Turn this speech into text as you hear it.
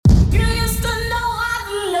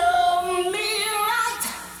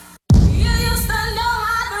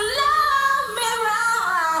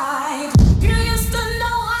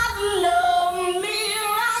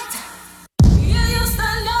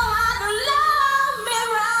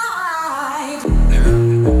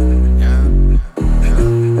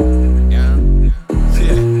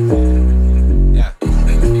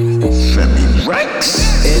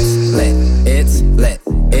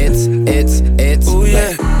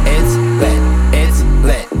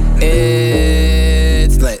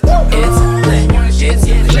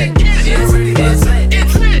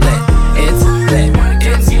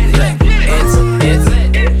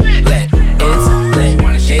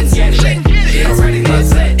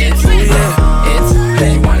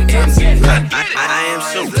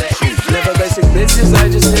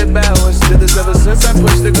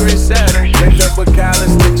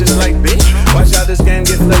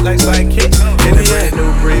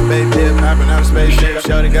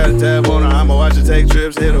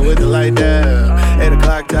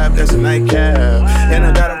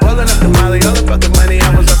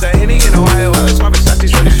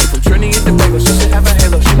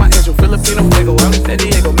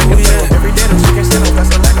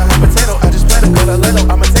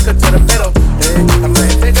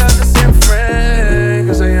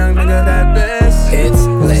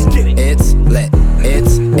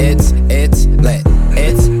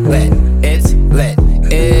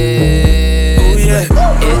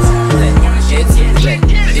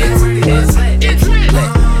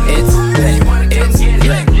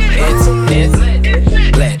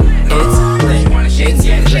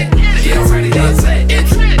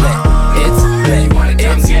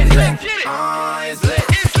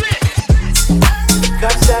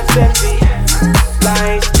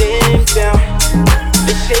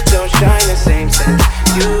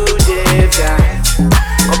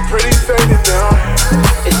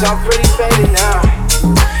it's all pretty faded now.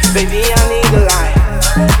 Baby, I need a light,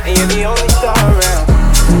 and you're the only star around.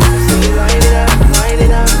 So you light it up, light it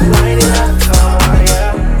up, light it up, oh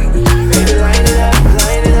yeah. Baby, light it up,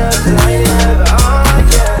 light it up, light it up, oh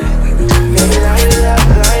yeah. Baby, light it up,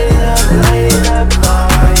 light it up, light it up, oh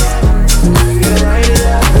yeah. Baby, light it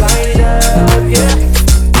up, yeah.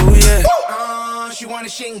 Oh yeah. She wanna,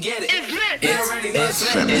 she can get it. It's already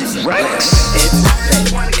this.